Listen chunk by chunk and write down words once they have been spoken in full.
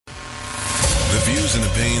views and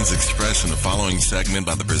opinions expressed in the following segment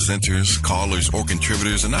by the presenters, callers, or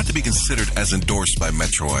contributors are not to be considered as endorsed by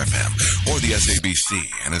Metro FM or the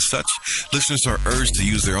SABC, and as such, listeners are urged to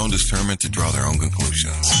use their own discernment to draw their own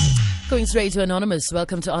conclusions. Going straight to Anonymous.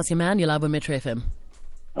 Welcome to Ask Your Man. You're live on Metro FM.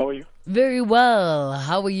 How are you? Very well.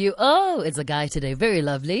 How are you? Oh, it's a guy today. Very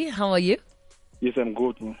lovely. How are you? Yes, I'm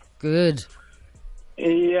good. Man. Good.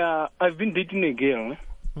 Yeah, I've been dating a girl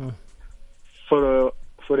for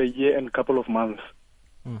a year and a couple of months.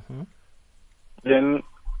 Mm-hmm. Then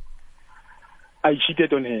I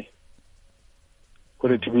cheated on her.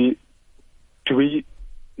 For it to be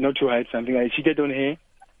not to hide something, I cheated on her.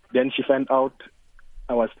 Then she found out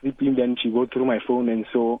I was sleeping. Then she go through my phone and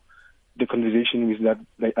saw the conversation with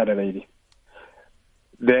that other lady.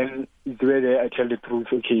 Then it's where I tell the truth.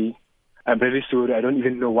 Okay, I'm very sorry. I don't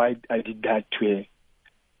even know why I did that to her,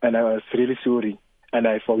 and I was really sorry. And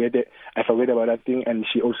I forget about that thing. And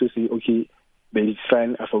she also said, okay, but it's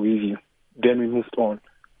fine. I forgive you. Then we moved on.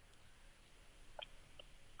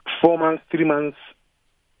 4 months, 3 months.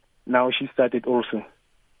 Now she started also.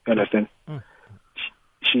 You understand?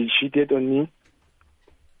 She cheated on me.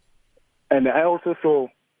 And I also saw,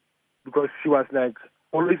 because she was like,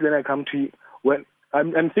 always when I come to, when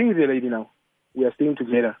I'm staying with the lady now. We are staying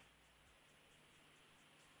together.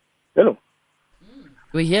 Hello?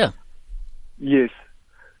 We're here. Yes.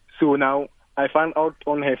 So now I found out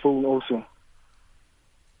on her phone also.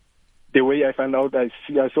 The way I found out, I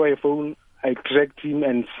saw her phone, I tracked him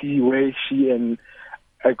and see where is she, and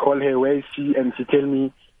I call her, where is she, and she tell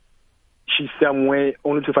me she's somewhere,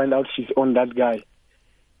 only to find out she's on that guy.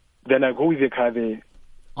 Then I go with the car there.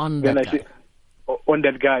 On that guy? On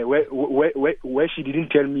that guy, where she didn't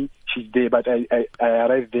tell me she's there, but I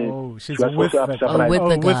arrived there. Oh, she's she was with also the surprised.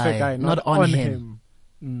 with the guy, not on him.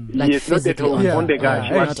 Like yes, not at all. physically On the guy.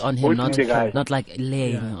 She was not on him, with the guy. not like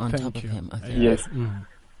laying on thank top of you. him. Okay. Yes.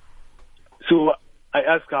 So I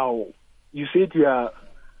asked her, you said you are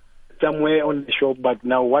somewhere on the shop, but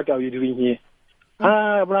now what are you doing here?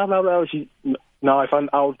 Blah, blah, blah. Now I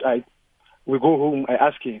found out, we go home, I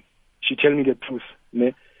ask her. She tell me the truth.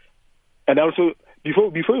 Ne? And also, before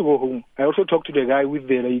we go home, I also talked to the guy with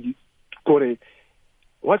the lady, Corey.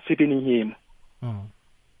 What's happening here?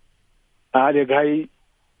 The guy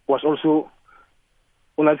was also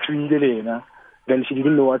on a tree. Then she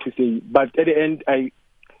didn't know what to say. But at the end,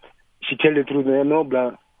 she tell the truth. No,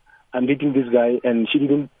 blah, I'm dating this guy, and she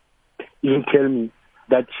didn't even tell me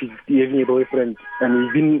that she's having a boyfriend, and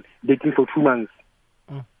we've been dating for 2 months.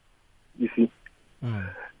 You see.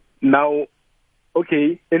 Now,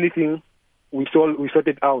 okay, anything we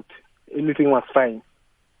sorted out. Anything was fine.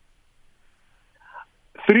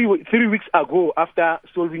 3 weeks ago, after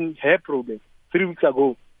solving her problem, 3 weeks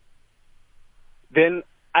ago, then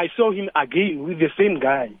I saw him again with the same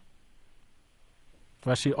guy.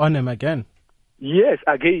 Was she on him again? Yes,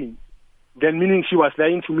 again. Then meaning she was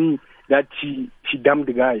lying to me that she dumped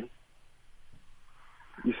the guy.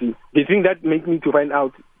 You see, the thing that made me to find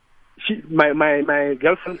out, my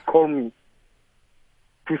girlfriend called me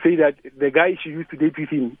to say that the guy she used to date with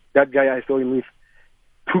him, that guy I saw him with,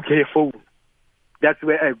 took her phone. That's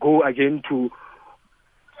where I go again to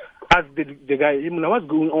ask the guy, what's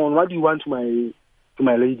going on? What do you want to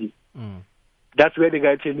my lady? That's where the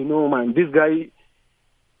guy told me, no man, this guy,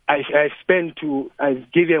 I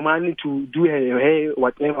gave her money to do her hair,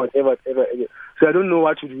 whatever. So I don't know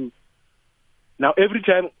what to do. Now every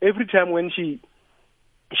time when she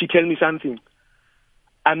tell me something,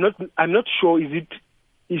 I'm not sure is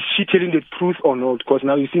she telling the truth or not? Because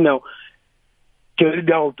now you see now, carried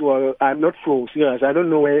out. I'm not so serious. I don't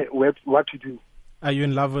know what to do. Are you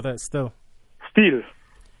in love with her still? Still.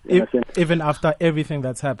 Even after everything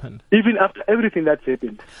that's happened? Even after everything that's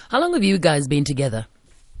happened. How long have you guys been together?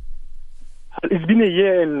 It's been a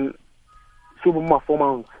year and 4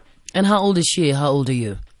 months. And how old is she? How old are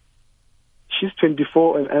you? She's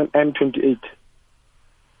 24 and I'm 28.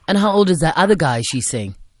 And how old is that other guy she's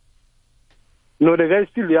saying? No, the guy is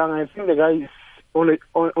still young. I think the guy is on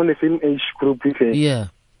the same age group with her. Yeah.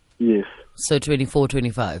 Yes. So 24,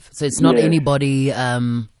 25. So it's not anybody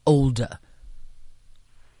older.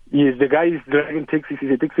 Yes, the guy is driving taxi.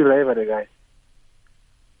 He's a taxi driver, the guy.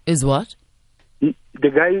 Is what? The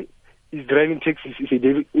guy is driving taxi. He's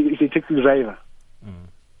a taxi driver.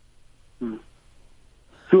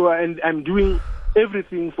 So I'm doing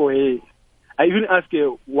everything for her. I even asked her,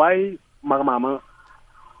 why, Mama,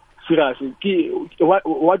 seriously,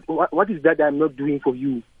 what is that I'm not doing for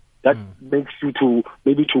you that makes you to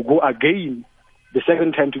maybe to go again the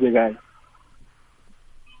second time to the guy?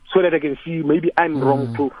 So that I can see maybe I'm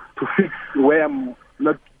wrong to fix where I'm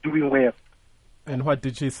not doing well. And what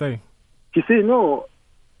did she say? She said, no,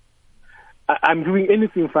 I'm doing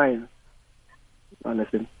anything fine.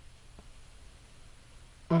 Understand?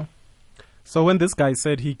 So when this guy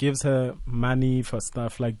said he gives her money for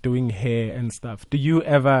stuff like doing hair and stuff, do you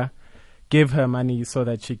ever give her money so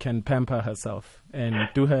that she can pamper herself and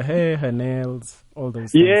do her hair, her nails, all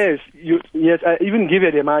those things? Yes, I even give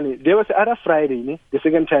her the money. There was other Friday, the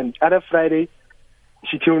second time. Other Friday,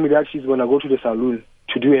 she told me that she's going to go to the salon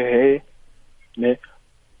to do her hair.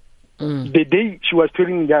 The day she was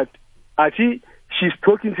telling me that, I see she's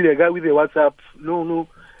talking to the guy with the WhatsApp. No,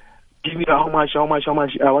 give me how much I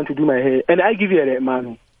want to do my hair. And I give her that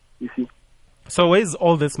money, you see. So where's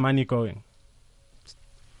all this money going?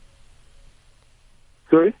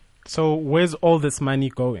 Sorry? So where's all this money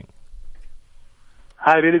going?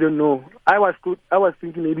 I really don't know. I was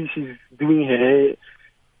thinking maybe she's doing her hair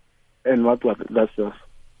and what that stuff.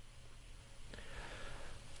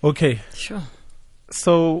 Okay. Sure.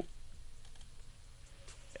 So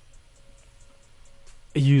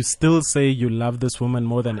you still say you love this woman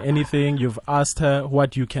more than anything. You've asked her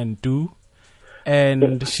what you can do,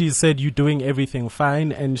 and she said you're doing everything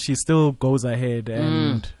fine, and she still goes ahead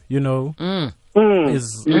and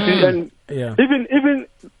is and yeah. Even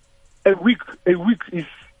a week is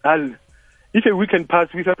if a week can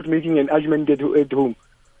pass without making an argument at home,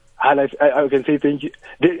 I can say thank you.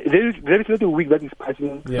 There is not a week that is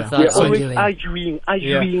passing. Yeah. We are So always you- arguing.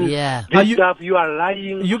 Yeah. This Are you- stuff, you are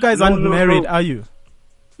lying. You guys No, aren't no, married, no. are you?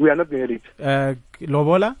 We are not married.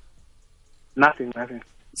 Lobola? Nothing.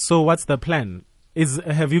 So what's the plan?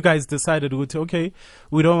 Have you guys decided, okay,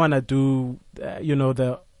 we don't want to do,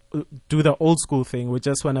 do the old school thing. We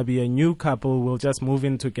just want to be a new couple. We'll just move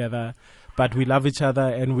in together, but we love each other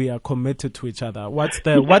and we are committed to each other.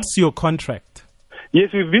 What's your contract?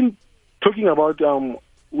 Yes, we've been talking about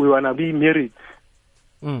we want to be married,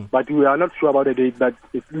 but we are not sure about the date. But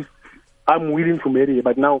at least I'm willing to marry.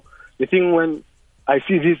 But now the thing when I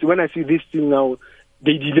see this thing now,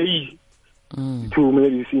 they delay to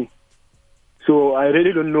marry. You see, so I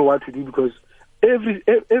really don't know what to do because every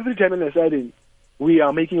time in a sudden we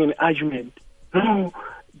are making an argument. No,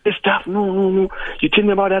 this stuff. No. You tell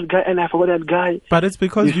me about that guy, and I forgot that guy. But it's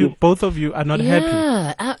because both of you are not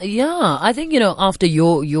happy. Yeah. I think, after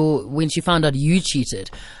your when she found out you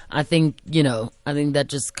cheated, I think that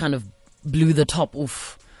just kind of blew the top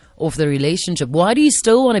off the relationship. Why do you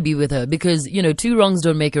still want to be with her? Because, two wrongs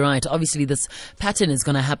don't make a right. Obviously, this pattern is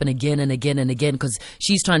going to happen again and again and again because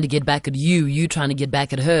she's trying to get back at you trying to get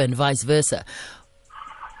back at her, and vice versa.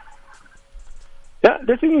 Yeah,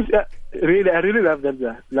 the thing is, I really love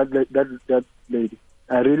that lady.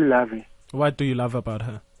 I really love her. What do you love about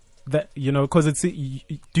her? That because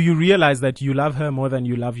do you realize that you love her more than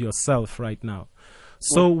you love yourself right now?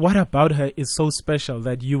 So what about her is so special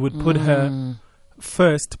that you would put her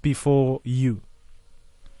first before you?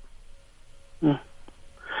 Yeah,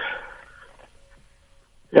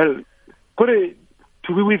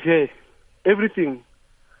 to be with her, everything,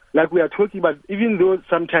 like we are talking about, even though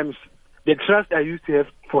sometimes the trust I used to have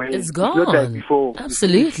for her It's is gone. not like before.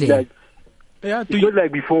 Absolutely. It's Yeah. not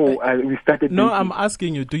like before we started. No, dating. I'm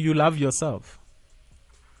asking you, do you love yourself?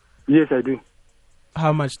 Yes, I do.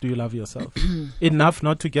 How much do you love yourself? Enough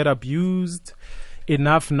not to get abused,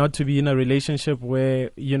 enough not to be in a relationship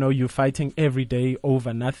where you're fighting every day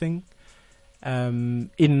over nothing.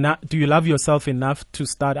 Do you love yourself enough to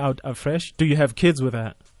start out afresh? Do you have kids with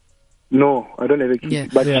her? No, I don't have a kid, Yeah.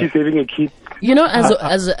 but Yeah. she's having a kid.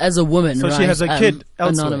 As a woman, So right? she has a kid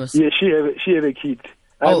elsewhere. Anonymous. Yeah, she have a kid.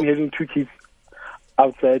 I'm having 2 kids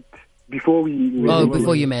outside before we.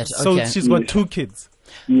 Before you met. So Okay. she's got 2 kids.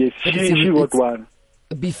 Yes, But she got one.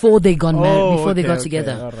 Before they got married, before they okay, got okay,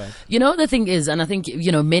 together. all right. The thing is, and I think,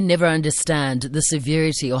 men never understand the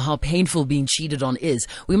severity or how painful being cheated on is.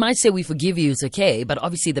 We might say we forgive you, it's okay, but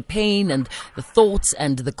obviously the pain and the thoughts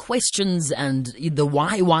and the questions and the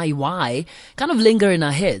why kind of linger in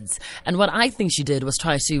our heads. And what I think she did was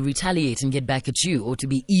try to retaliate and get back at you or to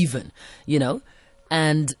be even,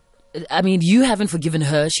 And I mean, you haven't forgiven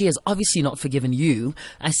her. She has obviously not forgiven you.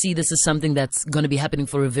 I see this as something that's going to be happening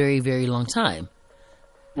for a very, very long time.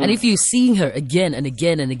 And if you're seeing her again and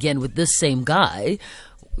again and again with this same guy,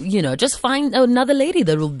 just find another lady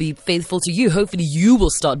that will be faithful to you. Hopefully you will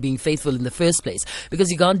start being faithful in the first place, because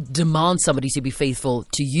you can't demand somebody to be faithful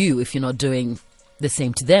to you if you're not doing the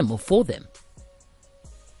same to them or for them.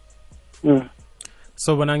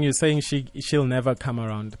 So Bonang, you're saying she'll never come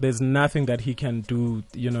around. There's nothing that he can do,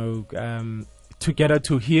 to get her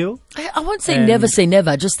to heal? I won't say never say never.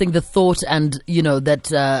 I just think the thought and,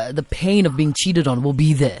 that the pain of being cheated on will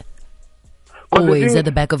be there. Always at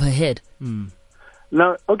the back of her head.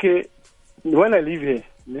 Now, okay, when I leave here,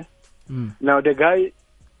 Now the guy,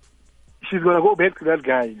 she's gonna go back to that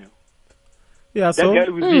guy. Yeah, That so guy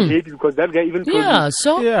will be hated because that guy even told Yeah, me.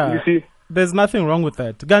 so yeah, You see, there's nothing wrong with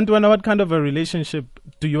that. Gandwana, what kind of a relationship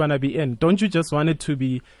do you want to be in? Don't you just want it to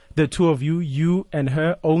be the two of you, you and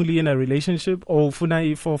her, only in a relationship? Or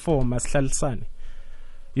funai for maslalsani?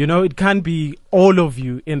 You know, it can't be all of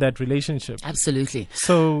you in that relationship. absolutely.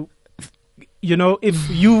 So, you know, if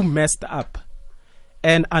you messed up,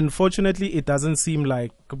 and unfortunately, it doesn't seem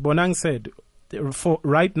like Bonang said, for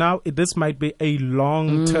right now, this might be a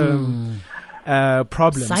long-term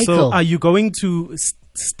problem. Cycle. So, are you going to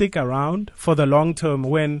stick around for the long term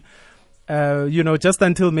when, you know, just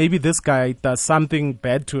until maybe this guy does something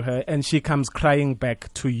bad to her and she comes crying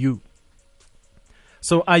back to you?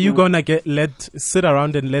 So are you gonna sit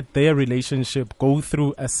around and let their relationship go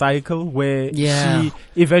through a cycle where she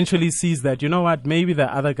eventually sees that, you know what, maybe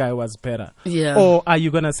the other guy was better? Yeah. Or are you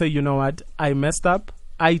gonna say, you know what, I messed up,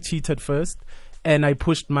 I cheated first, and I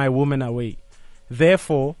pushed my woman away.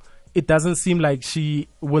 Therefore, it doesn't seem like she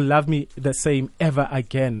will love me the same ever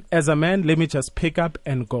again. As a man, let me just pick up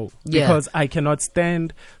and go. Yeah. Because I cannot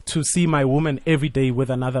stand to see my woman every day with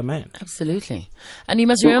another man. Absolutely. And you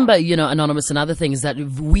must remember, you know, Anonymous, another thing is that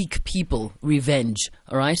weak people revenge,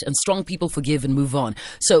 all right? And strong people forgive and move on.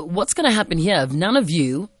 So what's going to happen here, if none of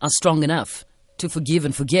you are strong enough to forgive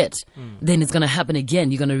and forget, then it's going to happen again.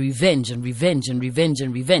 You're going to revenge and revenge and revenge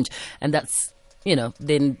and revenge. And that's, you know,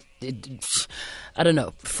 then... I don't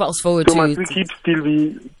know. Fast forward so to... must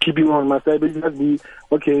we keeping on? Must I just be,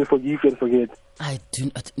 okay, forgive and forget? I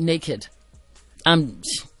do not... Naked.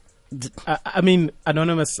 I mean,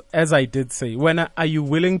 Anonymous, as I did say, when are you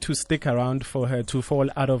willing to stick around for her to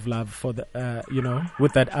fall out of love for the, you know,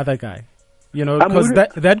 with that other guy? You know, because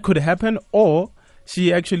that could happen, or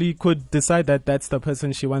she actually could decide that that's the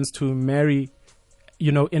person she wants to marry,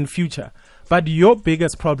 you know, in future. But your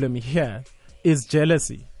biggest problem here is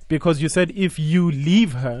jealousy. Because you said if you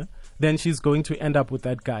leave her, then she's going to end up with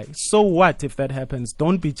that guy. So what if that happens?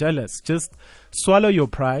 Don't be jealous. Just swallow your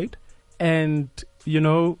pride and, you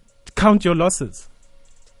know, count your losses.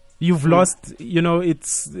 You've lost, you know,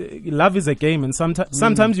 love is a game, and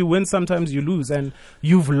sometimes you win, sometimes you lose, and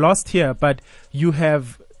you've lost here, but you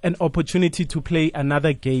have an opportunity to play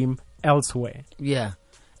another game elsewhere. Yeah.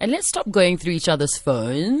 And let's stop going through each other's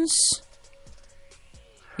phones,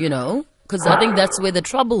 you know, because I think that's where the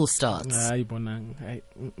trouble starts. Am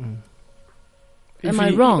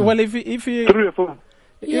I wrong? Well, if you... Through your phone.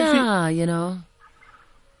 Yeah, you know.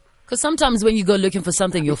 Because sometimes when you go looking for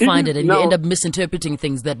something, you'll find it and you end up misinterpreting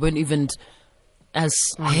things that weren't even as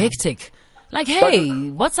hectic. Like, hey,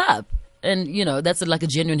 what's up? And, you know, that's like a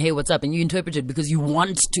genuine, hey, what's up? And you interpret it because you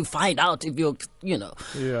want to find out if your, you know,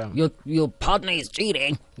 your partner is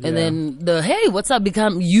cheating. And then the, hey, what's up,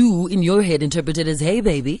 become you in your head interpreted as, hey,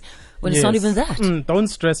 baby, when it's not even that. Don't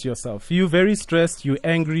stress yourself. You're very stressed. You're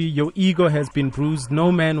angry. Your ego has been bruised.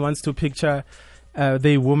 No man wants to picture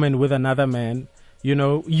their woman with another man. You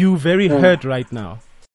know, you're very hurt right now.